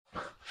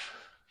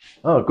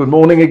Oh, good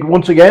morning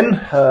once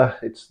again.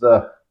 It's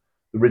the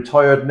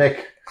retired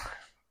Nick.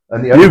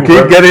 And you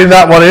keep getting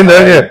that one in,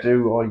 don't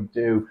you? I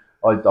do.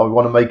 I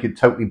want to make it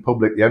totally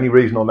public. The only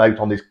reason I'm out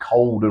on this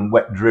cold and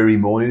wet, dreary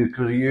morning is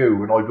because of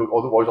you, and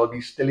otherwise I'd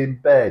be still in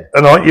bed.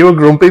 And aren't you a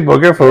grumpy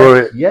bugger for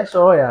it? Yes,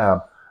 I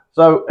am.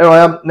 So here I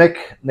am,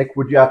 Nick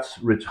Woodyatt,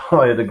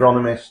 retired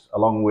agronomist,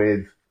 along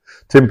with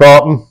Tim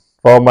Barton,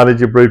 farm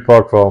manager, Brood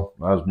Park Farm.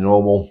 As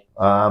normal,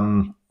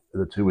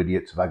 the two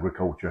idiots of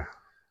agriculture.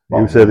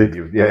 You said it.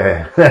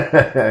 Yeah.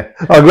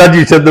 I'm glad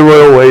you said the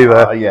royal way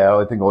there. Yeah,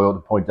 I think I ought to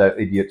point out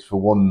idiots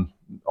for one.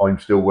 I'm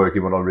still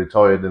working when I'm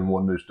retired, and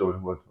one who's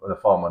doing a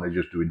farm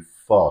manager's doing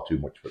far too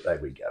much. But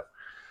there we go.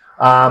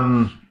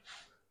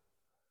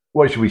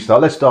 Where should we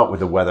start? Let's start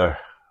with the weather.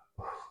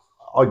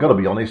 I got to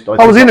be honest.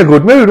 I was in a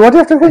good mood. Why do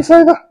you have to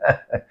say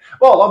that?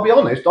 Well, I'll be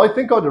honest. I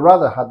think I'd have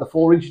rather had the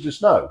 4 inches of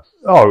snow.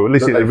 Oh, at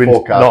least it would have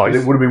been nice.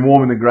 It would have been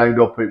warming the ground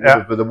up.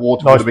 But the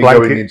water would have been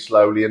going in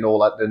slowly and all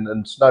that.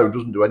 And snow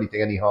doesn't do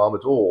any harm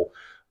at all.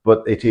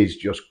 But it is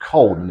just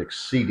cold and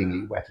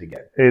exceedingly wet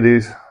again. It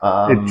is.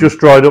 It just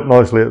dried up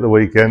nicely at the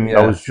weekend. Yeah.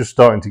 I was just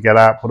starting to get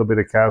out, put a bit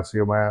of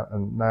calcium out,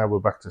 and now we're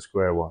back to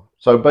square one.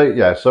 So,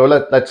 so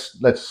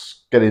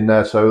let's get in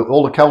there. So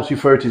all the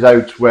calcifert is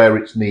out where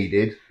it's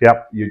needed.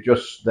 Yep.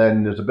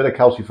 There's a bit of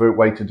calcifert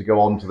waiting to go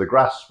on to the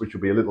grass, which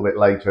will be a little bit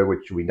later,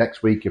 which will be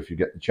next week if you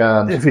get the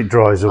chance. If it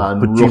dries up.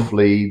 And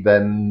roughly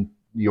then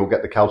you'll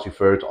get the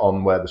calcifert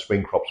on where the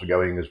spring crops are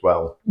going as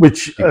well.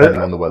 Which,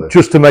 depending on the weather.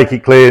 Just to make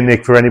it clear,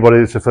 Nick, for anybody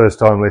that's a first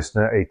time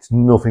listener, it's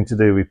nothing to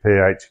do with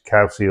pH.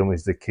 Calcium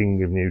is the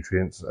king of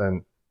nutrients.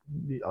 And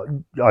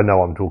I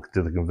know I'm talking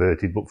to the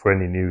converted, but for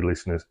any new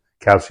listeners,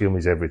 calcium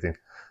is everything.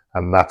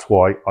 And that's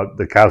why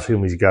the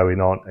calcium is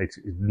going on. It's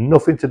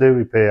nothing to do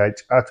with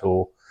pH at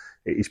all.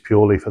 It is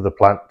purely for the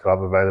plant to have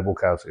available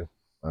calcium.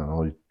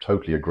 I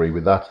totally agree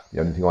with that.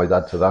 The only thing I'd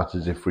add to that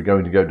is if we're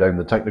going to go down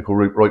the technical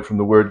route right from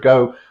the word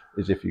go,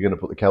 is if you're going to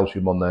put the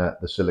calcium on there,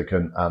 the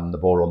silicon and the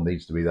boron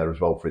needs to be there as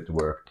well for it to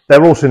work.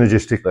 They're all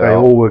synergistic. They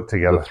all work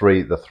together.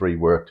 The three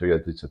work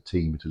together. It's a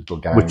team. It's a little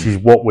gang. Which is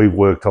what we've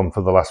worked on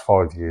for the last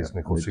 5 years,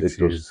 Nick, or 6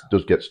 years.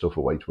 Does get stuff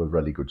away to a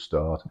really good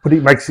start. But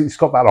it's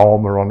got that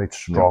armour on. It's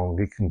strong.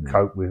 It can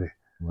cope with it.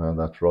 Well,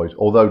 that's right.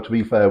 Although, to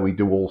be fair, we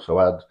do also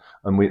add,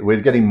 and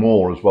we're getting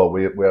more as well.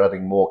 We're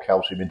adding more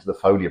calcium into the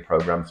foliar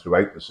program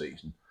throughout the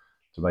season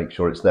to make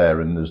sure it's there.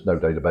 And there's no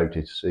doubt about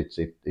it.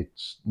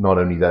 It's not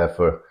only there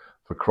for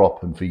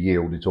crop and for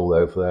yield, it's all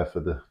there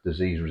for the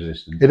disease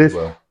resistance as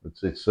well.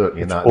 It's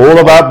certainly it's all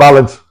about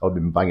balance. I've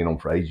been banging on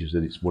for ages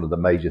that it's one of the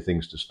major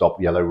things to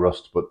stop yellow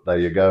rust, but there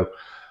you go.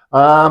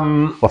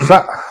 What's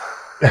that?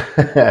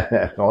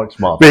 Oh, it's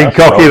smart. Being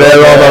cocky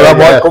there, I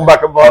might come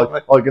back and bite me.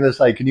 I was going to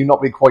say, can you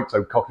not be quite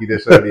so cocky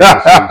this early in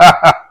the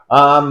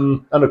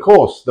season? And of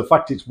course, the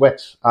fact it's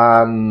wet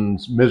and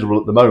miserable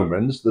at the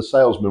moment, the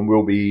salesman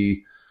will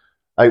be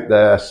out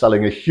there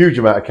selling a huge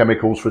amount of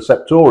chemicals for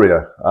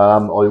septoria.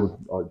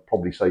 I'd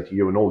probably say to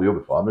you and all the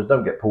other farmers,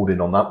 don't get pulled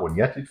in on that one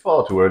yet. It's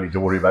far too early to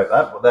worry about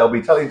that, but they'll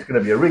be telling it's going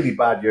to be a really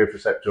bad year for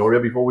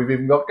septoria before we've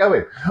even got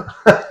going.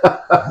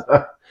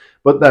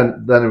 But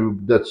then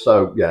that's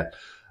so, yeah.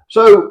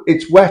 So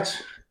it's wet,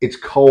 it's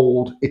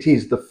cold, it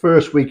is the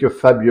first week of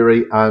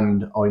February,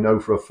 and I know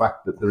for a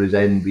fact that there is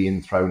N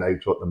being thrown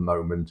out at the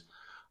moment.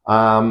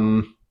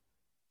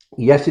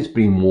 Yes, it's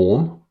been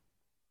warm.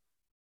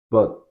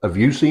 But have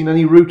you seen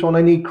any root on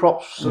any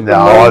crops? No,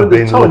 I've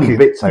been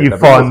looking. You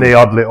find the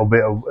odd little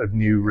bit of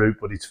new root,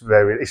 but it's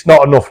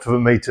not enough for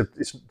me to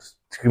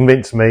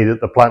convince me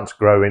that the plant's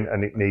growing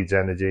and it needs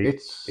energy.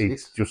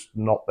 It's just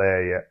not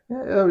there yet.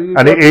 Yeah,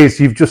 and it is.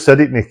 You've just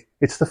said it, Nick.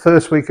 It's the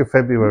first week of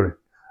February,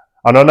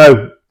 and I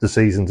know the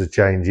seasons are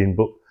changing,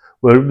 but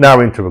we're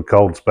now into a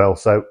cold spell.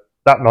 So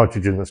that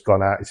nitrogen that's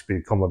gone out, it's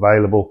become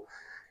available.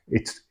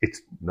 It's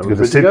going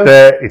to sit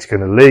there. It's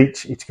going to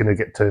leach. It's going to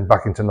get turned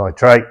back into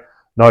nitrate.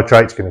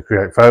 Nitrate's going to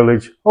create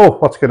foliage. Oh,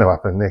 what's going to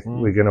happen, Nick?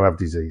 We're going to have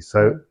disease.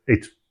 So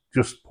it's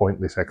just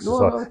pointless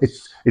exercise. No,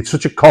 it's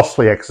such a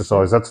costly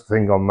exercise. That's the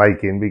thing I'm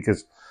making,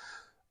 because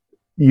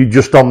you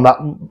just on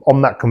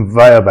that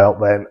conveyor belt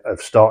then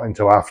of starting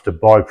to have to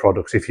buy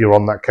products. If you're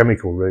on that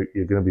chemical route,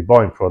 you're going to be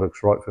buying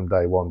products right from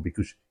day one,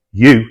 because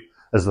you,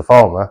 as the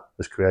farmer,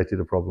 has created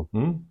a problem.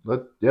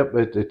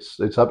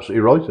 It's absolutely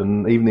right.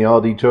 And even the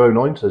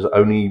RD209 says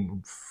only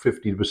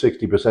 50 to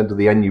 60% of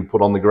the N you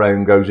put on the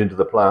ground goes into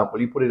the plant.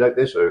 Well, you put it out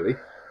this early,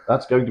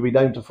 that's going to be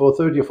down to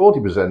 30 or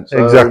 40%.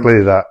 So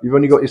exactly that. You've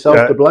only got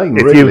yourself to blame,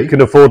 if really. You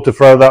can afford to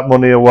throw that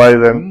money away,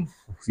 then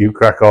you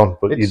crack on.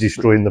 But you're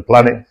destroying the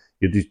planet.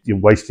 You're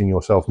wasting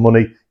yourself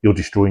money. You're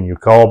destroying your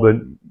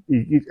carbon.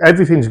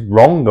 Everything's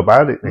wrong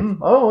about it, Nick.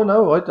 Oh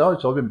no, I've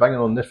been banging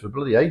on this for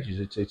bloody ages.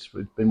 It's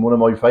been one of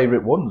my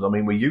favourite ones. I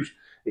mean,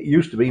 it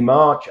used to be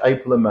March,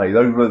 April, and May.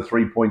 Those were the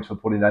 3 points for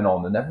putting that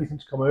on, and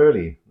everything's come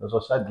early. As I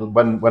said,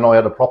 when I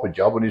had a proper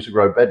job, when I used to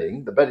grow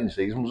bedding, the bedding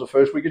season was the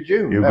first week of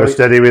June. You go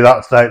steady with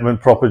that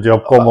statement. Proper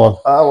job. Come on.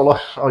 Well,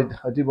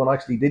 I did one.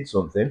 Actually, did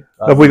something.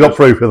 Have we got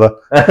proof of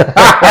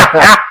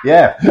that?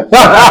 Yeah.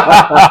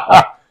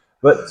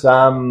 But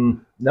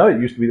no,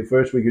 it used to be the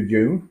first week of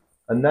June.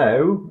 and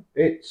now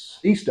it's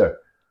Easter,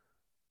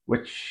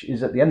 which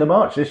is at the end of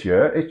March this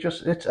year. It's.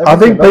 I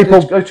think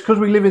people. It's because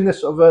we live in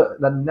this sort of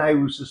a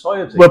now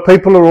society. Well,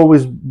 people are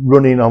always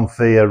running on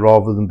fear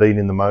rather than being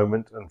in the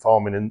moment and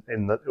farming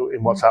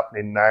in what's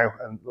happening now.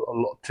 And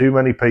too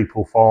many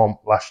people farm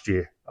last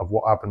year of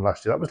what happened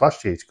last year. That was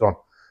last year. It's gone.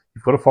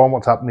 You've got to farm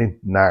what's happening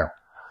now.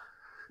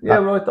 Yeah,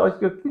 right. I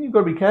think you've got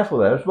to be careful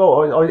there as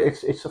well.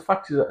 It's a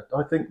fact that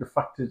I think the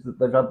fact is that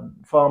they've had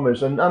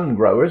farmers and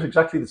growers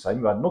exactly the same.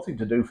 Who had nothing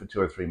to do for 2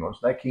 or 3 months.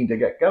 They're keen to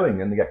get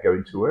going, and they get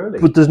going too early.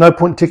 But there's no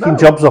point ticking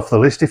jobs off the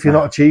list if you're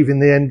not achieving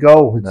the end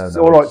goal. It's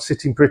all right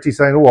sitting pretty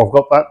saying, "Oh, I've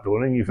got that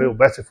done," and you feel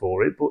better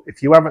for it. But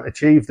if you haven't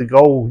achieved the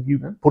goal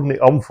you're putting it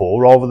on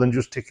for, rather than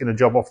just ticking a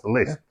job off the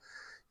list.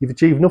 You've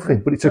achieved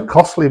nothing, but it's a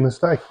costly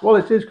mistake. Well,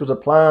 it is, because the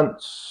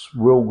plants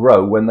will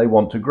grow when they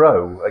want to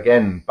grow.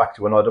 Again, back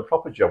to when I had a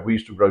proper job, we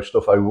used to grow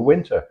stuff over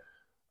winter.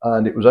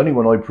 And it was only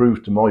when I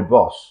proved to my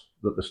boss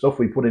that the stuff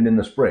we put in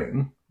the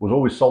spring was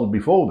always sold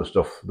before the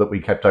stuff that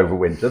we kept over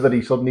winter, that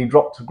he suddenly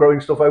dropped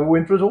growing stuff over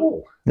winter at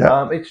all.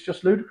 Yeah. It's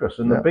just ludicrous.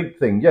 And the big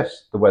thing,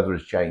 yes, the weather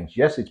has changed.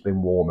 Yes, it's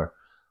been warmer.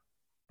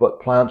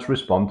 But plants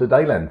respond to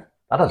day length.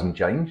 That hasn't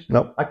changed.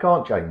 No. I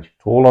can't change.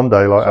 It's all on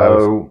daylight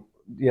hours.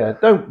 Yeah,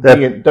 don't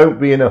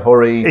be in a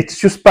hurry. It's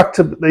just back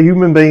to the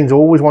human beings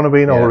always want to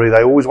be in a hurry.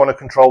 They always want to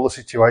control the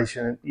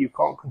situation. You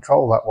can't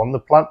control that one. The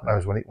plant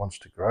knows when it wants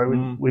to grow.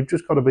 We've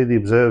just got to be the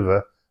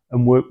observer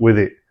and work with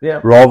it,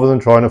 rather than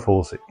trying to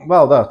force it.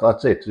 Well,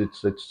 that's it.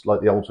 It's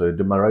like the old saying,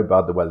 no matter how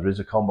bad the weather is,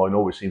 the combine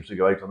always seems to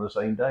go out on the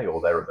same day or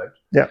thereabouts.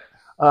 Yeah.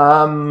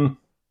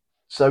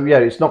 So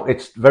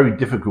it's very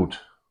difficult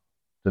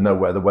to know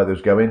where the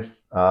weather's going.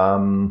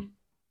 The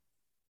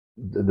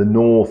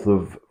north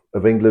of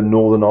England,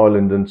 Northern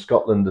Ireland and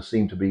Scotland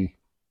seem to be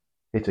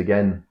hit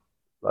again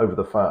over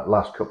the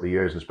last couple of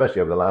years, especially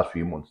over the last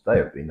few months. They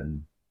have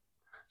been,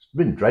 it's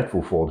been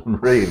dreadful for them,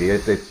 really. I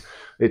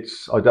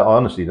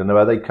honestly don't know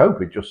how they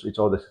cope. It's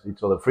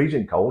either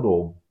freezing cold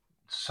or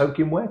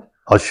soaking wet.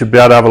 I should be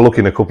able to have a look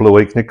in a couple of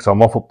weeks, Nick, because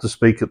I'm off up to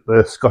speak at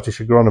the Scottish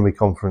Agronomy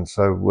Conference,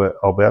 so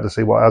I'll be able to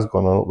see what has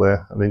gone on up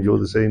there and enjoy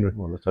the scenery.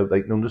 Well, let's hope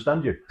they can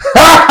understand you.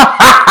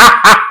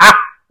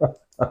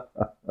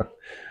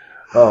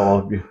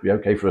 Oh, it'll be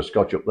okay for a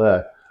Scotch up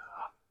there.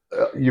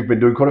 You've been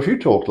doing quite a few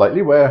talks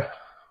lately. Where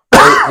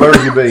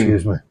have you been?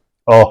 Excuse me.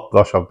 Oh,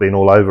 gosh, I've been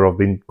all over. I've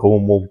been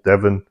Cornwall,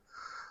 Devon.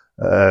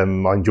 I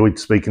enjoyed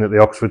speaking at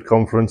the Oxford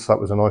conference. That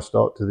was a nice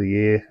start to the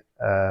year.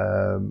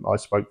 I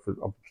spoke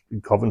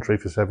in Coventry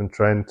for Severn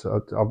Trent.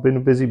 I've been a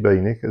busy bee,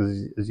 Nick,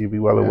 as you'll be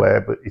well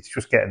aware, but it's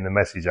just getting the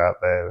message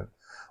out there.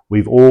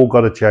 We've all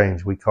got to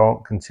change. We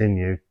can't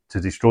continue to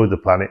destroy the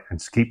planet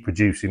and keep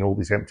producing all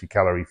this empty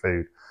calorie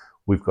food.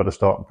 We've got to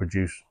start and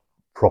produce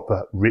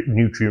proper,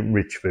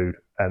 nutrient-rich food,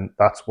 and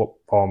that's what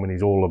farming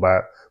is all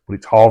about. But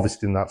it's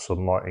harvesting that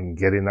sunlight and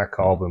getting that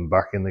carbon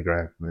back in the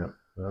ground. Yeah,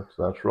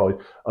 that's right.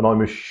 And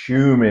I'm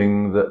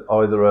assuming that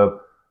either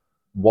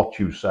what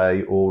you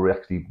say, or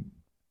actually,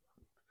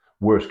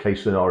 worst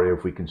case scenario,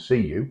 if we can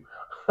see you.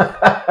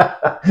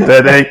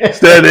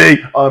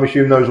 Steady. I'm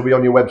assuming those will be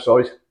on your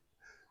website.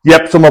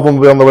 Yep, some of them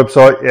will be on the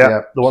website.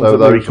 Yeah, the ones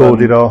that are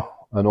recorded are,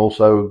 and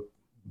also.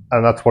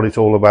 And that's what it's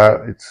all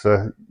about. It's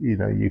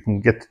you can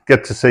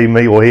get to see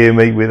me or hear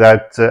me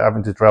without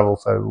having to travel.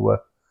 So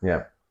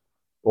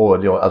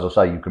or as I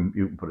say, you can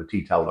put a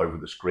tea towel over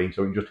the screen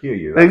so we can just hear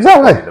you. That's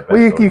exactly.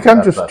 Well, you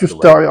can just have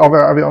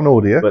it on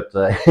audio. But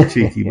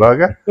cheeky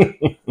bugger.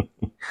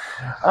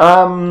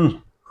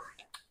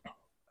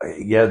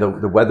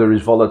 The weather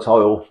is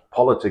volatile.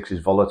 Politics is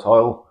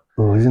volatile.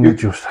 Oh, isn't it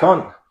just?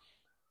 Don't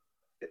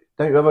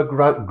you have a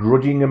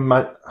grudging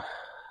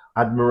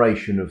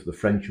admiration of the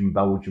French and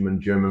Belgium and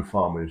German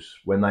farmers?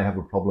 When they have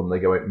a problem, they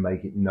go out and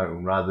make it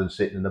known rather than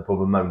sitting in the pub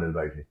and moaning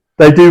about it.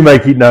 They do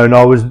make it known.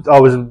 I was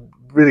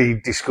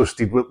really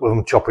disgusted with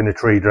them chopping a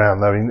tree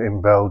down there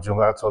in Belgium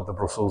outside the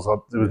Brussels.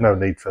 There was no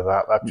need for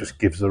that. That just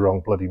gives the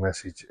wrong bloody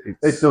message.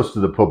 It does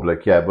to the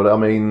public, but I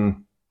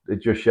mean,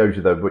 it just shows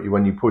you though. But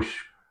when you push,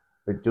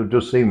 it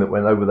does seem that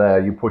when over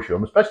there you push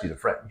them, especially the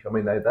French. I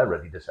mean, they're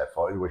ready to set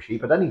fire to a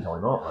sheep at any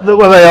time, aren't they?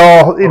 Well, they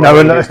are,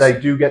 and they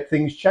do get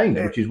things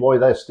changed, which is why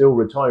they're still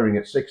retiring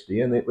at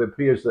 60, and it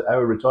appears that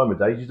our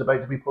retirement age is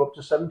about to be put up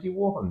to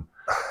 71.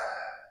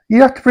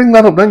 You have to bring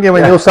that up, don't you,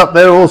 when you're sat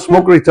there all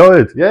smug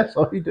retired? Yes,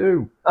 I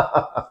do.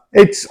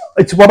 It's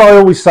what I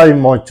always say in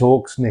my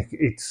talks, Nick.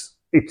 It's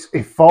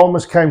if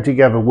farmers came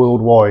together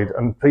worldwide,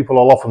 and people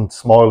will often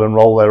smile and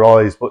roll their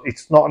eyes, but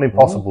it's not an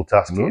impossible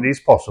task. It is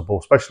possible,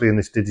 especially in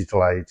this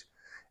digital age.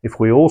 If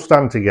we all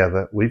stand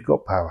together, we've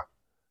got power,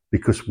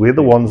 because we're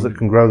the ones that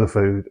can grow the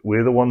food.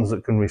 We're the ones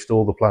that can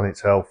restore the planet's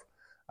health.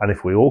 And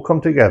if we all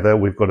come together,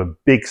 we've got a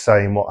big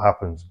say in what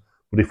happens.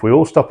 But if we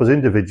all stop as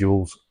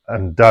individuals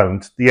and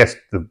don't, yes,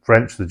 the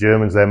French, the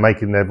Germans, they're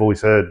making their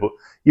voice heard. But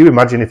you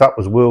imagine if that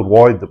was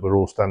worldwide, that we're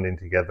all standing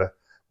together.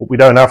 But we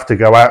don't have to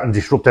go out and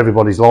disrupt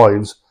everybody's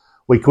lives.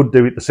 We could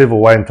do it the civil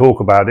way and talk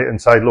about it and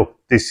say, look,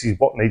 this is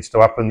what needs to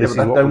happen. This is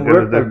what we're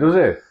going to do. Does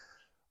it?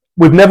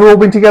 We've never all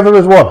been together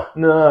as one.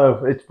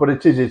 No, that's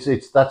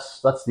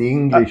the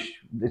English.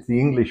 It's the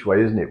English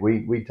way, isn't it?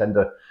 We tend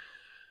to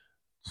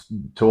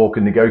talk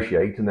and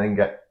negotiate and then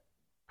get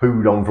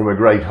pooed on from a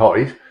great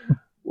height,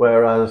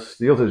 whereas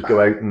the others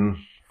go out and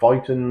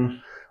fight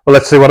and. Well,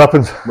 let's see what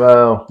happens.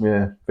 Well,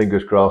 yeah,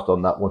 fingers crossed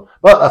on that one.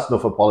 But that's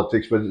enough of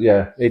politics. But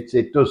yeah,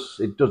 it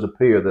does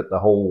appear that the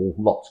whole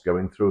lot's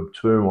going through a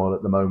turmoil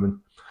at the moment.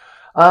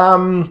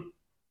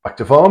 Back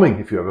to farming,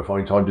 if you ever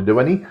find time to do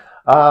any.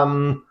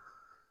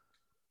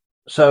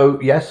 So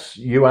yes,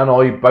 you and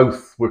I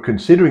both were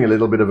considering a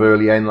little bit of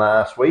early end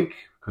last week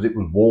because it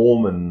was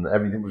warm and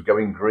everything was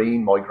going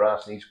green. My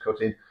grass needs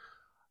cutting,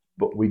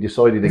 but we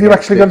decided. Have you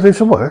actually got to do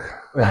some work?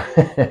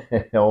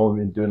 No, I've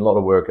been doing a lot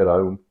of work at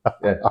home.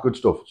 Yeah, good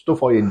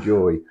stuff I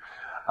enjoy.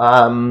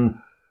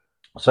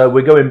 So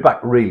we're going back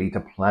really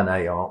to plan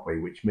A, aren't we?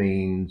 Which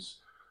means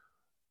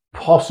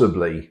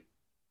possibly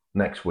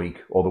next week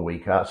or the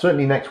week after.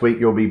 Certainly next week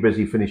you'll be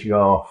busy finishing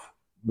off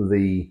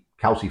the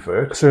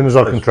calcifert. As soon as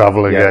I can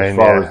travel again. As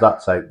far as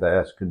that's out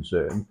there is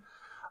concerned.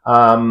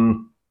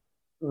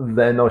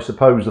 Then I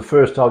suppose the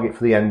first target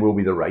for the end will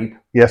be the rape.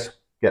 Yes.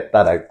 Get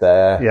that out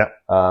there. Yeah.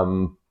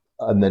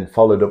 And then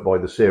followed up by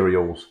the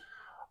cereals.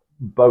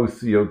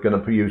 Both you're going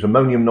to use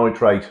ammonium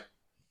nitrate.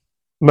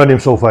 Ammonium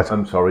sulfate.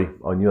 I'm sorry,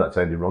 I knew that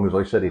sounded wrong as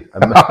I said it.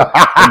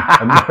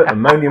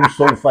 Ammonium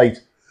sulfate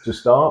to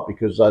start,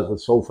 because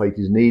the sulfate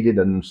is needed,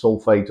 and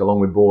sulfate along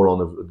with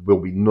boron will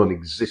be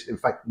non-existent. In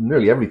fact,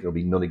 nearly everything will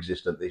be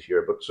non-existent this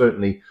year, but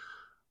certainly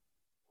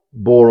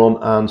boron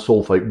and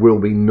sulfate will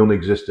be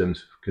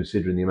non-existent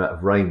considering the amount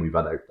of rain we've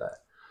had out there.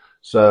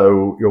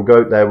 So you'll go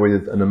out there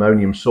with an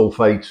ammonium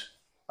sulfate,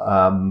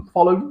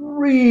 followed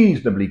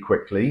reasonably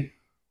quickly,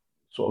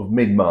 sort of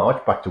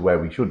mid-March, back to where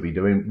we should be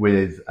doing,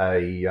 with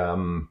a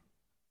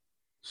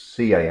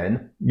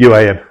CAN.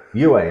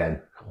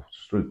 UAN.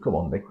 Oh, come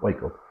on, Nick,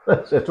 wake up.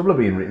 It's the trouble of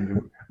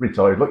being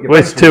retired. Look, well,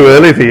 it's too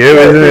early for you,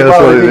 isn't it?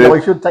 That's what it is. I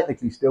should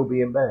technically still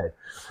be in bed.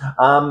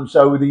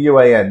 So with the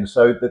UAN,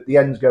 so that the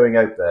end's going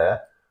out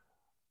there.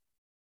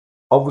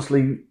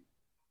 Obviously,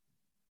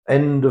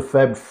 end of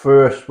Feb,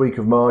 first week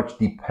of March,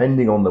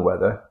 depending on the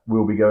weather,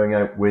 we'll be going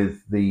out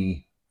with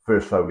the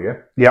first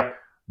foliar. Yep.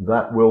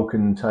 That will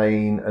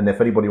contain, and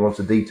if anybody wants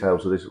the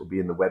details of this, it will be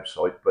in the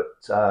website, but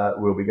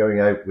we'll be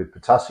going out with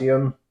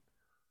potassium.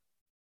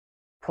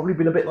 Probably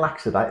been a bit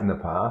lax at that in the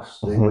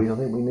past. Mm-hmm. I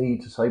think we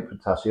need to say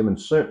potassium, and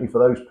certainly for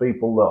those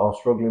people that are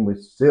struggling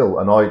with still,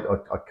 and I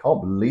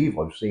can't believe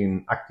I've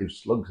seen active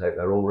slugs out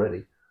there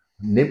already.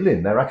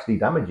 Nibbling, they're actually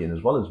damaging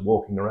as well as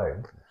walking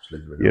around.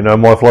 You know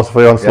my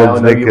philosophy on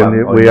slugs, Nick,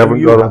 and we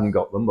haven't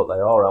got them, but they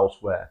are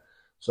elsewhere.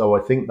 So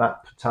I think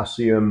that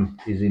potassium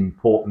is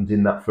important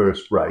in that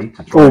first spray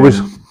to try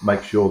and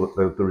make sure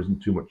that there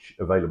isn't too much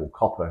available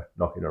copper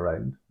knocking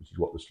around, which is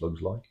what the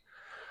slugs like.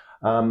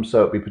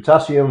 So it'll be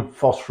potassium,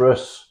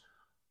 phosphorus.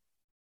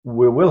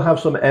 We will have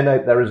some N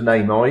out there as an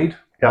amide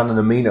and an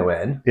amino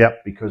N,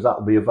 because that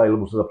will be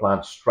available to the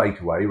plant straight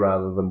away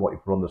rather than what you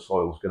put on the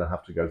soil is going to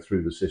have to go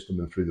through the system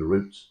and through the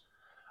roots.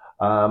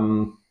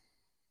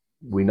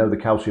 We know the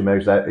calcium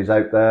is out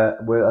there,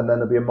 and then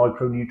there'll be a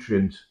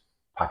micronutrient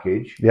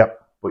package. Yep.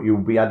 But you'll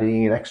be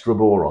adding in extra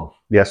boron.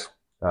 Yes.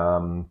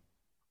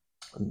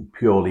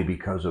 Purely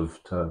because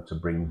of to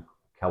bring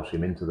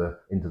calcium into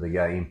the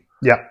game.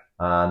 Yeah.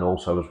 And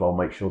also as well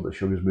make sure that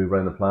sugars move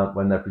around the plant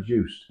when they're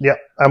produced. Yeah.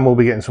 And we'll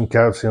be getting some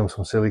calcium,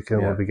 some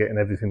silicon. We'll be getting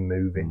everything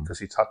moving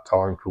because it's that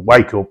time to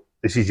wake up.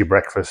 This is your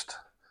breakfast.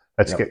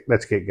 Let's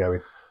get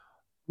going.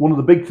 One of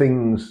the big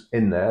things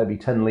in there will be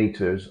 10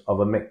 litres of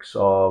a mix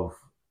of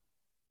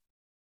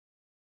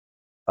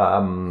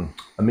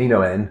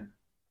amino N,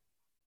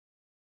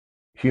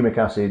 humic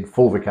acid,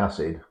 fulvic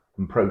acid,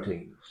 and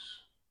proteins.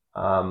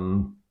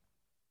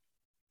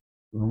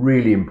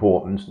 Really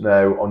important.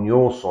 Now, on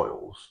your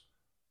soils,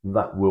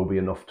 that will be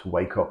enough to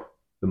wake up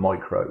the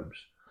microbes.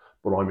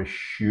 But I'm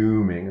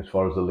assuming, as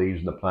far as the leaves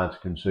and the plants are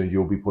concerned,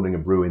 you'll be putting a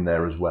brew in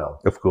there as well.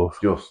 Of course.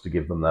 Just to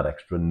give them that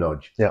extra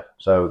nudge. Yeah.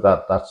 So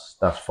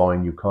that's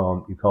fine. You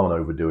can't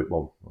overdo it.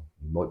 Well,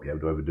 you might be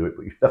able to overdo it,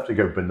 but you have to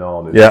go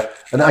bananas. Yeah.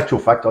 In actual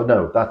fact, I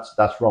know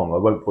that's wrong. I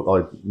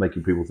won't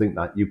making people think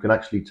that. You can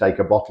actually take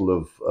a bottle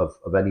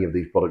of any of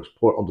these products,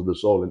 pour it onto the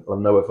soil, and it'll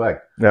have no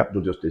effect. Yeah.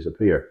 It'll just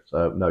disappear.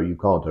 So no, you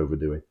can't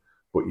overdo it,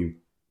 but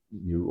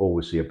you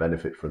always see a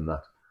benefit from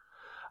that.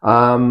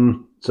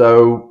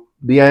 So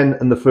the N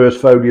and the first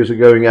foliars are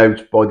going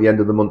out by the end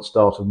of the month,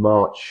 start of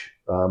March.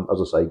 As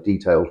I say,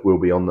 details will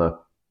be on the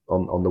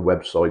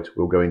website.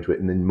 We'll go into it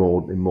in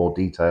more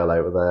detail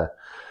out of there.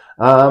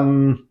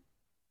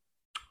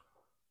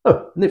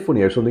 Oh, isn't it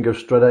funny how something goes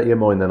straight out of your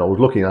mind then? I was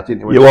looking at it.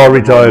 You are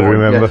retired,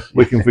 remember? Yes.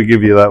 We can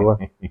forgive you that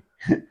one.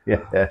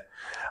 Yeah.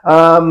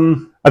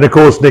 And of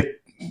course,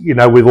 Nick,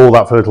 with all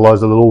that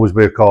fertiliser, there'll always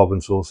be a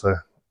carbon source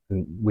there.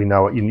 And we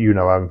know, you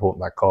know how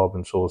important that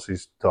carbon source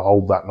is to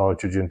hold that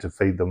nitrogen, to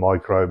feed the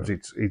microbes.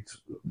 It's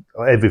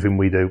everything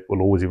we do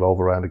will always evolve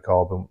around a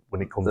carbon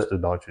when it comes to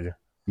nitrogen.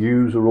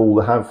 Use a rule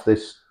to have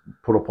this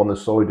put up on the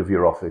side of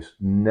your office.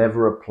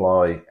 Never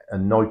apply a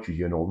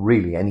nitrogen or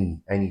really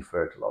any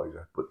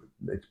fertiliser, but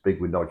it's big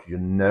with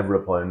nitrogen. Never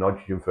apply a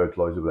nitrogen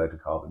fertilizer without a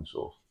carbon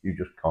source. You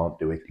just can't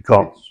do it. You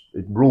can't.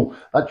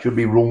 That should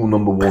be rule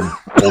number one,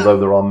 although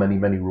there are many,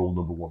 many rule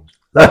number ones.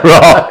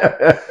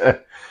 Right.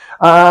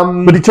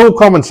 But it's all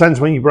common sense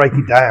when you break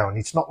it down.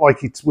 It's not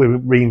like we're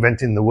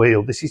reinventing the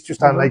wheel. This is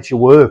just how nature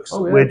works.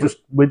 Oh, yeah.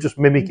 We're just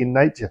mimicking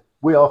nature.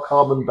 We are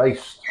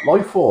carbon-based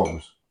life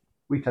forms.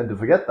 We tend to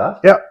forget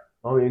that. Yeah.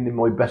 I mean, in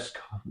my best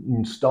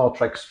Star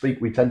Trek speak,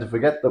 we tend to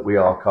forget that we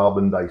are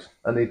carbon-based,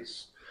 and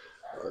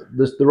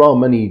there are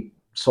many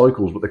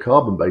cycles, but the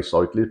carbon-based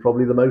cycle is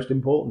probably the most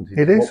important.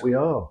 It is what we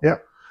are. Yeah.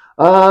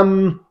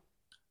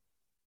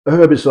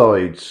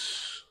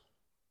 Herbicides.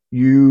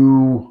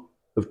 You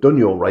have done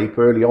your rape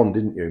early on,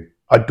 didn't you?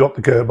 I dropped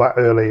the curb back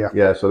earlier.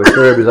 Yeah. So the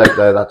curb is out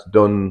there. That's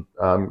done.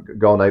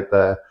 Gone out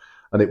there,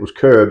 and it was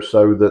curbed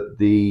so that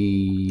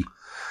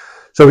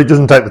So it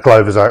doesn't take the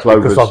clovers out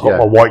because I've got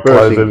my white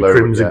clover,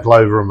 crimson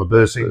clover, and my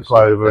Berseem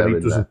clover, and it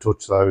doesn't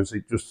touch those.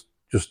 It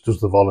just does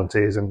the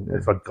volunteers, and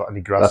if I've got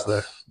any grass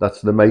there.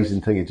 That's an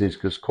amazing thing it is,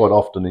 because quite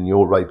often in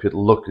your rape,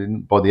 it'll look,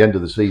 by the end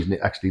of the season,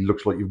 it actually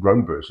looks like you've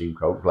grown Berseem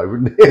clover.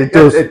 It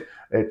does.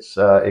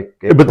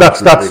 But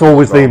that's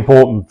always the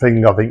important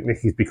thing, I think,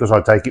 Nick, is because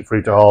I take it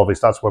through to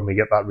harvest. That's when we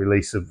get that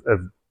release of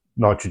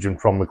nitrogen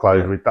from the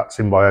clover. Yeah. That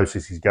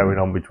symbiosis is going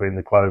on between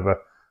the clover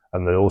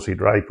and the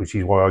oilseed rape, which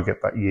is why I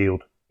get that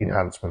yield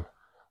enhancement.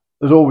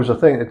 There's always a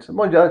thing. It's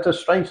a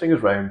strange thing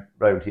around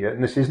here,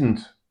 and this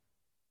isn't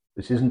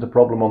a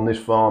problem on this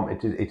farm.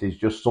 It is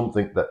just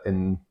something that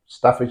in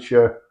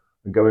Staffordshire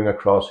and going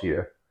across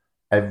here,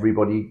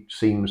 everybody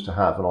seems to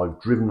have, and I've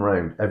driven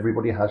around.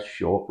 Everybody has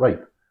short rape,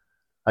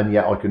 and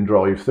yet I can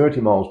drive 30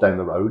 miles down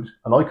the road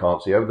and I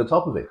can't see over the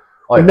top of it.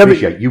 I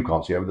appreciate you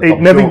can't see over the top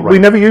of it. We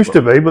never used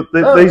to be, but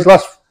these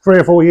last 3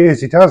 or 4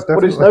 years it has,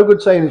 definitely. But it's no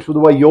good saying it's for the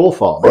way your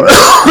farm is,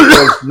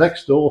 because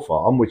next door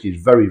farm, which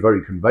is very,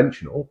 very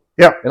conventional,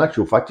 in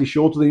actual fact is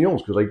shorter than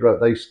yours, because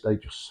they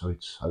just so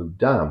it's so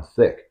damn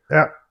thick.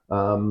 Yeah.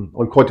 I'm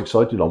quite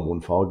excited on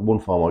one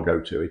farm I go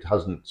to.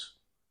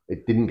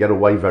 It didn't get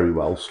away very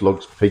well,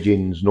 slugs,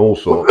 pigeons and all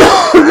sorts.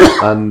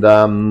 And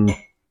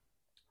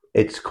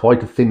it's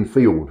quite a thin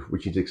field,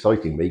 which is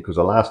exciting me, because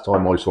the last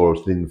time I saw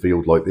a thin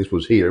field like this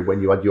was here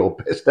when you had your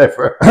best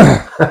effort.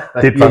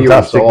 Did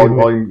fantastic. So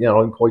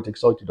I'm quite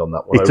excited on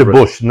that one. It's a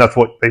bush, and that's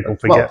what people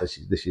forget. Well,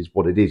 this is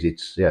what it is.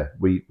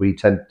 We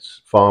tend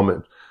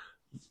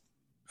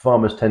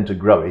farmers tend to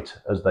grow it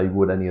as they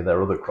would any of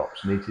their other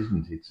crops, and it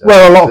isn't.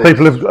 Well, a lot of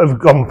people have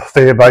gone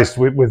fear-based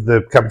with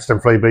the Captain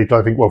flea beetle.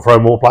 I think we'll throw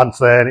more plants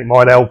there, and it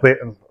might help it.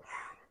 And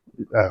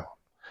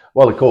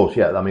well, of course,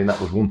 yeah. I mean,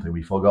 that was one thing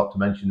we forgot to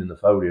mention in the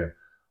folio.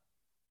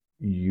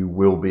 You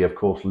will be, of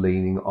course,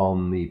 leaning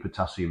on the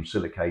potassium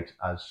silicate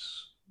as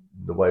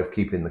the way of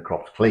keeping the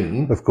crops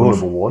clean. Of course.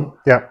 Number one.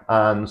 Yeah.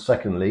 And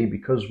secondly,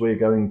 because we're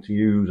going to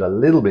use a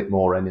little bit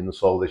more N in the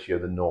soil this year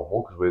than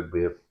normal, because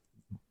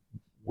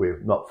we're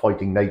not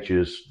fighting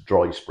nature's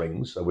dry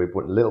springs, so we're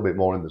putting a little bit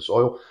more in the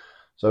soil.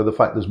 So the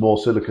fact there's more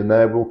silicon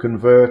there will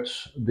convert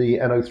the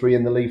NO3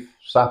 in the leaf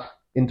sap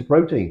into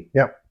protein.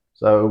 Yeah.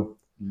 So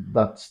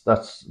that's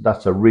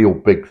a real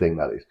big thing,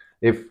 that is.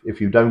 If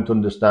you don't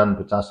understand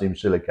potassium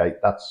silicate,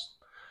 that's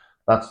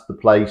the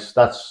place.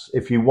 That's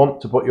if you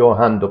want to put your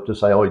hand up to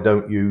say, I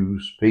don't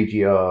use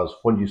PGRs,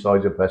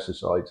 fungicides or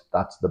pesticides,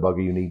 that's the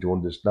bugger you need to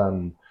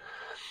understand.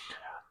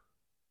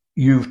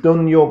 You've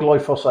done your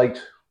glyphosate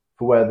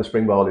for where the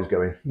spring barley is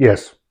going.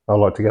 Yes, I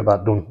like to get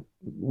that done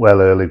well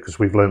early, because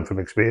we've learned from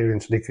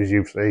experience, Nick, as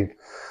you've seen.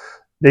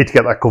 Need to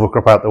get that cover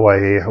crop out the way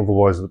here,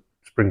 otherwise the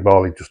spring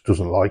barley just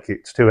doesn't like it.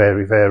 It's too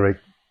airy-fairy,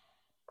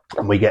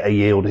 and we get a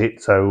yield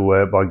hit.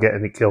 So by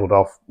getting it killed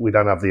off, we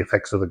don't have the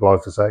effects of the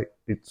glyphosate.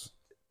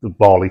 The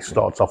barley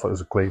starts off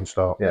as a clean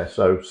start. Yeah,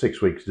 so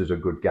 6 weeks is a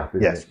good gap,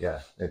 isn't it? Yeah,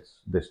 it's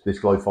this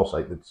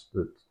glyphosate that's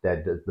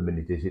dead at the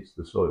minute it hits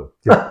the soil.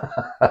 Yeah.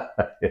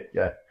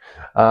 Yeah.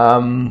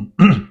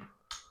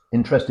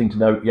 Interesting to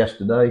note,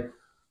 yesterday,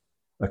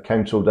 a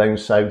council down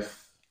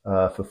south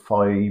for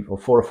 4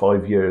 or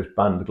 5 years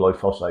banned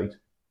glyphosate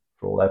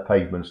for all their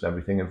pavements and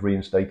everything, and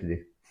reinstated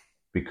it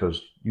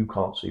because you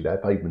can't see their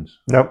pavements.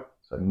 Nope.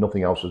 So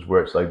nothing else has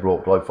worked. So they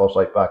brought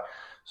glyphosate back.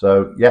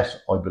 So yes,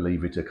 I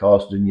believe it's a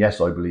carcinogen.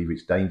 Yes, I believe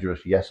it's dangerous.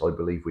 Yes, I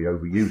believe we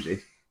overuse it,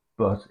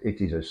 but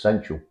it is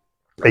essential.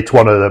 It's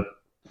one of the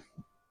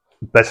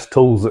best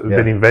tools that have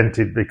been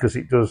invented, because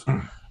it does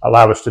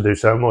allow us to do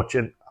so much.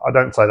 And I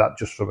don't say that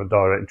just from a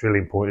direct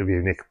drilling point of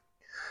view, Nick.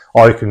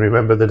 I can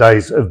remember the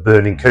days of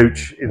burning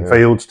couch in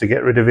fields to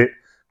get rid of it.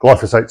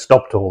 Glyphosate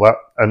stopped all that,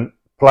 and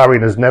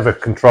ploughing has never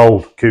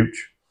controlled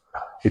couch.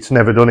 It's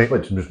never done it.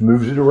 It just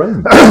moves it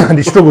around. And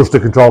it struggles to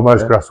control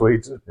most grass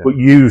weeds. Yeah. But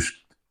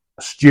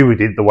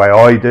stewarded the way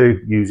I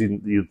do,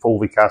 using the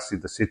fulvic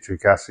acid, the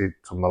citric acid,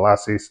 some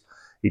molasses,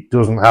 it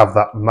doesn't have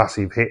that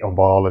massive hit on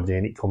biology,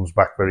 and it comes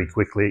back very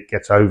quickly. It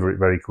gets over it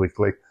very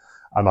quickly.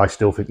 And I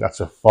still think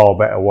that's a far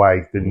better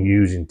way than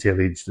using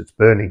tillage that's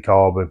burning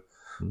carbon,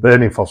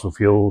 burning fossil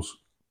fuels,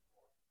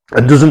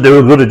 and doesn't do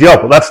a good a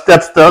job. But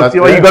that's what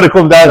you've got to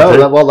come down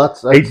to. Well,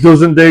 that's it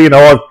doesn't do.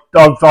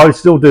 I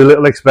still do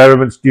little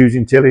experiments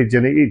using tillage,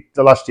 and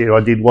the last year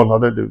I did one. I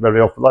don't do it very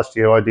often. Last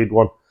year I did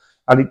one,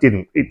 and it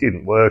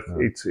didn't work.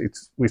 No.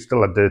 We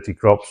still had dirty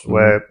crops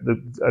where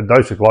a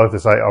dose of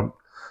glyphosate. I'm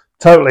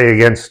totally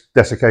against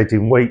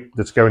desiccating wheat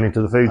that's going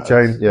into the food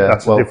chain.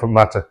 That's a different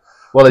matter.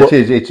 Well, it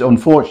is. It's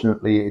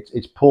unfortunately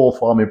it's poor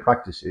farming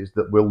practices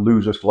that will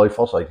lose us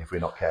glyphosate if we're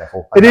not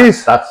careful. And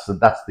that's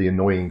the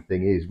annoying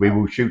thing is we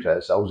will shoot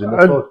ourselves in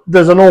the foot.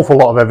 There's an awful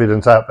lot of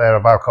evidence out there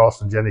of how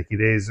carcinogenic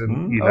it is,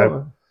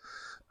 and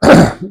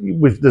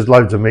there's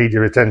loads of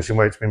media attention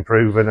where it's been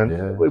proven,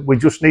 and we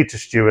just need to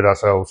steward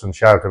ourselves and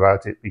shout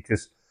about it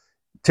because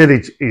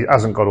tillage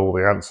hasn't got all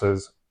the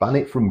answers. Ban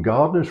it from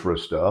gardeners for a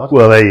start.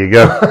 Well, there you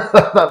go.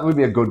 That would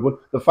be a good one.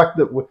 The fact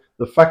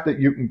that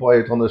you can buy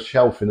it on a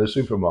shelf in a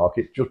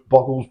supermarket just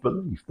boggles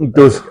belief. It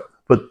does,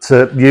 but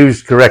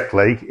used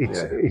correctly,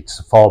 it's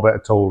a far better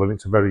tool, and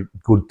it's a very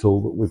good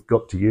tool that we've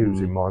got to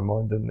use in my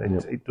mind.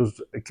 And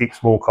it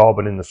keeps more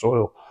carbon in the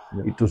soil.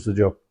 Yeah. It does the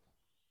job.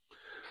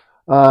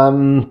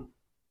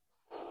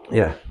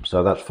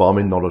 So that's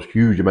farming. Not a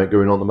huge amount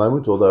going on at the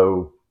moment,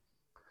 although.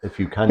 If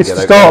you can it's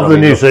the start of the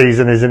new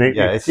season, isn't it?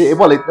 Yeah, it isn't.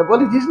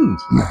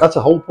 That's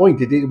the whole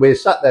point. We're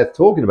sat there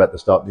talking about the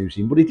start of the new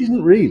season, but it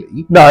isn't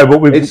really. No,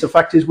 but it's the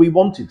fact is we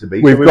want it to be.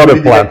 We've got a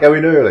plan. Get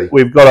going early.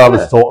 We've got our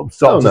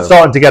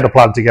starting to get a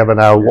plan together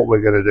now. What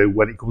we're going to do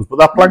when it comes, but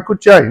that plan could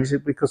change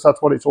because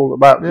that's what it's all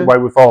about. The way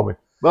we're farming.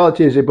 Well,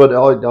 it is, but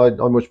I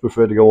much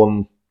prefer to go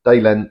on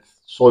day length,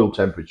 soil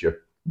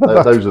temperature.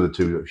 But those are the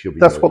two that should be.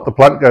 That's what the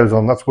plant goes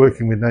on. That's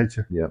working with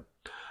nature. Yeah.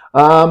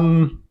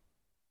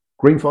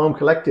 Green Farm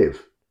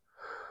Collective.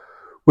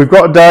 We've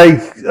got a day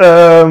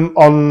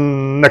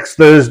on next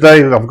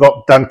Thursday. I've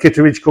got Dan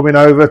Kitteridge coming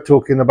over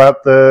talking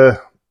about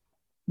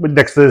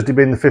next Thursday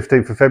being the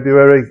 15th of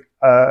February.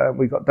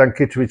 We've got Dan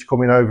Kitteridge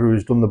coming over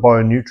who's done the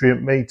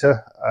bionutrient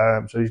meter.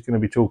 So he's going to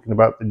be talking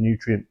about the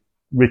nutrient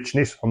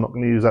richness. I'm not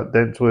going to use that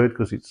dense word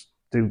because it's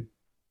too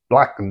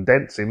black and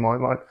dense in my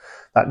mind.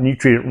 That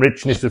nutrient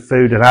richness of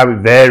food and how it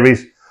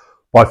varies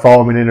by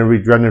farming in a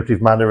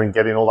regenerative manner and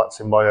getting all that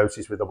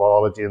symbiosis with the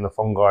biology and the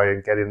fungi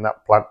and getting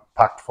that plant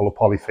packed full of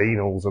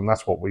polyphenols, and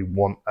that's what we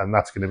want, and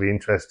that's going to be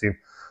interesting.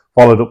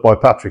 Followed up by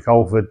Patrick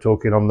Holford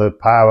talking on the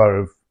power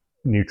of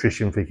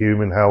nutrition for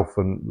human health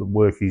and the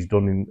work he's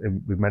done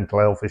with mental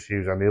health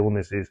issues and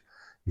illnesses.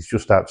 He's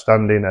just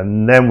outstanding.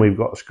 And then we've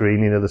got a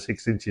screening of the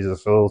 6 inches of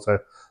soil, so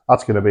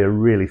that's going to be a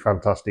really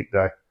fantastic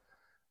day.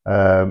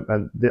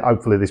 And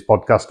hopefully this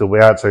podcast will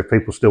be out, so if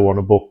people still want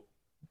to book,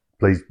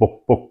 please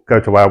go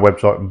to our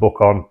website and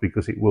book on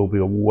because it will be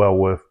a well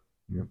worth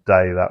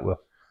day.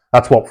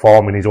 That's what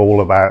farming is all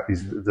about,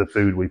 is the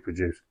food we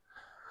produce.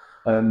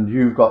 And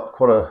you've got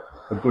quite a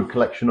good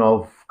collection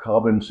of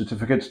carbon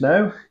certificates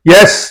now?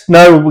 Yes,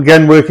 now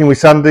again working with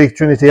Sandy,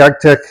 Trinity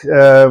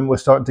AgTech, we're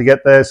starting to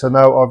get there. So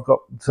now I've got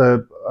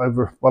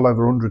over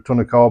 100 tonne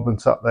of carbon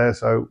sat there,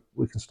 so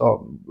we can start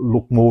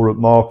look more at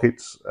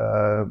markets.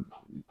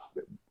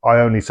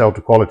 I only sell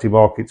to quality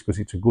markets because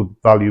it's a good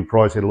value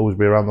price. It'll always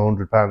be around the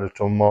 £100 a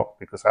tonne mark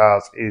because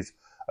ours is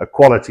a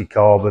quality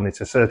carbon.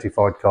 It's a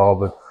certified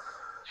carbon.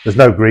 There's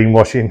no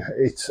greenwashing.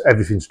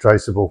 Everything's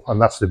traceable,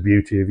 and that's the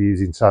beauty of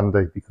using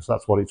Sandy because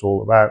that's what it's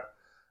all about.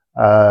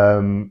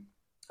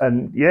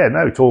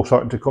 It's all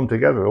starting to come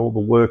together. All the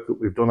work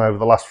that we've done over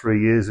the last 3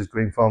 years as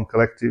Green Farm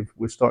Collective,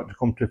 we're starting to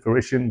come to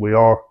fruition. We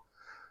are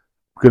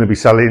going to be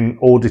selling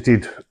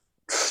audited,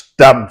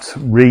 stamped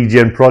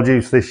regen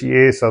produce this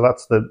year, so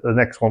that's the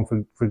next one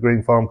for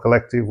Green Farm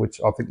Collective, which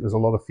I think there's a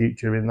lot of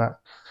future in that.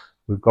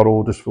 We've got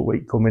orders for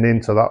wheat coming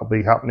in, so that'll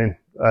be happening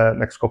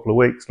next couple of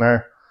weeks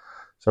now.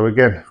 So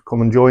again,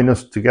 come and join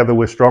us. Together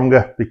we're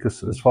stronger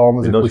because as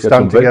farmers, if we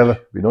stand together.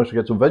 It'd be nice to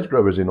get some veg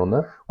growers in on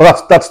that.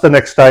 Well, that's the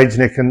next stage,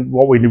 Nick, and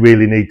what we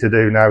really need to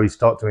do now is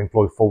start to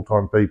employ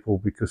full-time people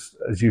because,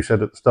 as you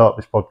said at the start of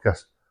this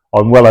podcast,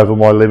 I'm well over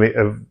my limit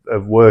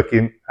of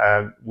working,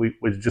 and we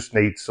just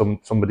need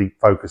somebody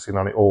focusing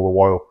on it all the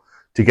while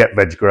to get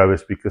veg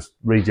growers because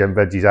regen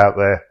veg is out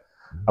there,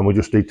 and we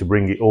just need to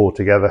bring it all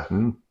together.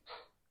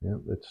 Yeah,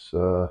 it's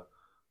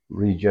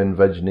regen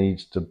veg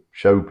needs to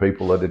show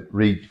people that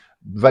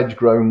veg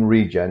grown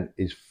regen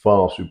is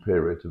far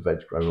superior to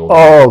veg grown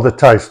organic. Oh, the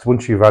taste!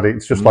 Once you've had it,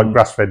 it's just like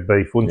grass-fed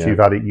beef. Once you've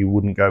had it, you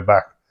wouldn't go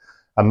back,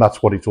 and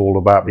that's what it's all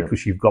about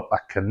because you've got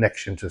that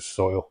connection to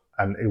soil,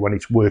 and when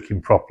it's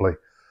working properly.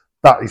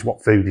 That is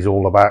what food is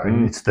all about,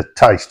 and it's the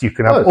taste. You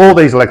can have all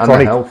these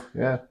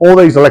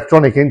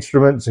electronic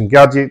instruments and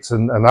gadgets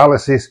and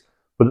analysis,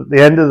 but at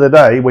the end of the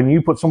day, when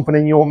you put something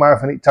in your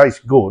mouth and it tastes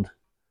good,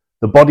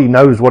 the body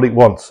knows what it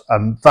wants,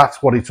 and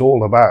that's what it's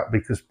all about.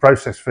 Because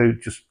processed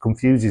food just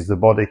confuses the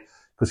body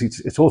because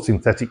it's all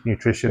synthetic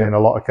nutrition. In a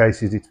lot of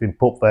cases, it's been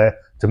put there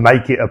to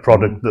make it a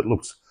product that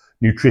looks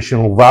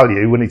nutritional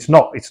value, when it's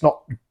not. It's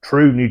not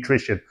true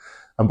nutrition,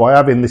 and by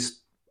having this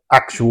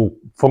actual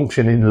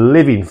functioning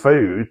living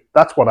food,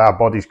 that's what our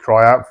bodies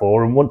cry out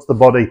for. And once the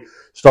body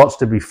starts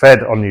to be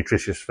fed on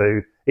nutritious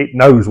food, it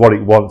knows what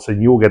it wants,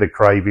 and you'll get a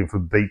craving for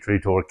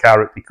beetroot or a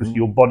carrot because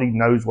your body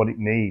knows what it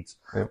needs.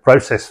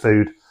 Processed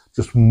food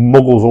just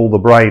muggles all the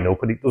brain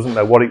up, and it doesn't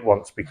know what it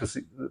wants because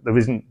there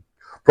isn't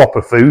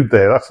proper food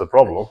there. That's the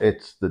problem.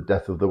 It's the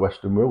death of the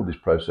Western world, is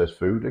processed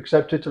food,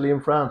 except Italy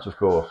and France, of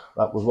course.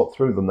 That was what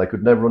threw them. They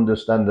could never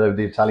understand how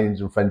the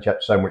Italians and French had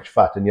so much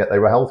fat, and yet they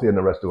were healthier than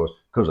the rest of us,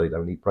 because they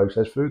don't eat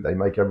processed food. They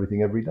make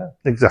everything every day.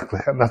 Exactly,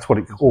 and that's what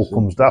it all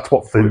comes. That's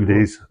what food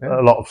is.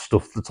 Yeah. A lot of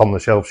stuff that's on the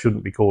shelf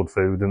shouldn't be called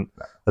food, and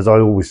as I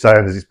always say,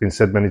 and as it's been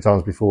said many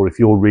times before, if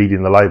you're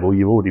reading the label,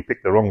 you've already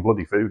picked the wrong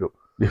bloody food up.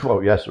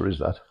 Well, yes, there is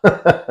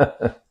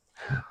that.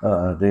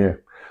 Oh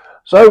dear.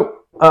 So,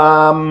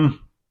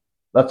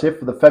 that's it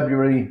for the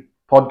February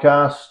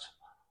podcast.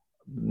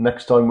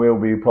 Next time we'll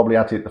be probably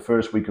at it the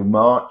first week of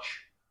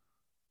March,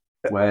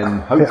 when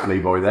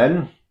hopefully by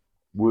then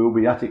we'll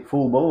be at it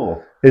full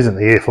bore. Isn't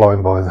the year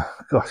flying by?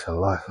 Gosh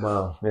alive.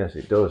 Well, yes,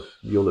 it does.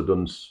 You'll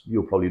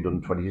probably done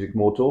 26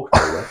 more talks.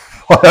 I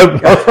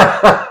hope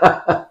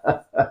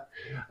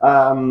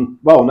not.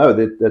 Well, no.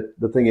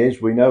 The thing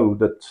is, we know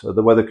that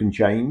the weather can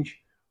change.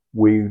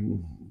 We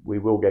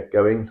will get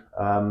going.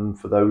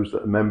 For those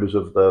that are members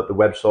of the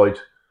website,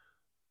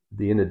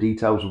 the inner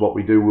details of what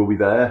we do will be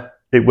there.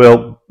 It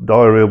will.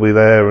 Diary will be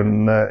there,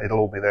 and it'll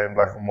all be there in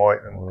black and white.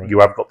 And right. You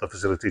have got the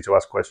facility to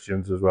ask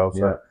questions as well.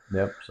 So.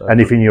 Yeah. So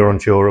anything you're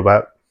unsure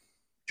about,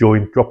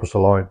 drop us a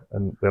line,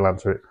 and we'll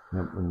answer it.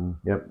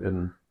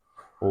 And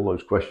all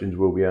those questions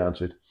will be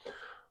answered.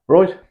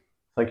 Right.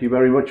 Thank you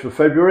very much for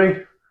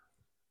February.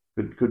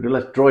 Good.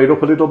 Let's dry it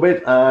up a little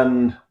bit,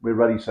 and we're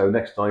ready. So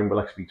next time we'll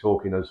actually be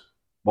talking as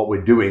what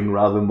we're doing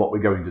rather than what we're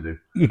going to do.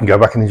 You can go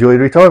back and enjoy your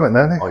retirement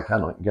now. I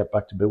can get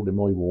back to building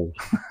my walls.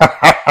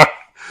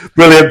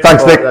 Brilliant.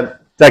 Thanks, Nick.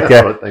 Take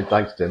care.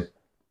 Thanks, Tim.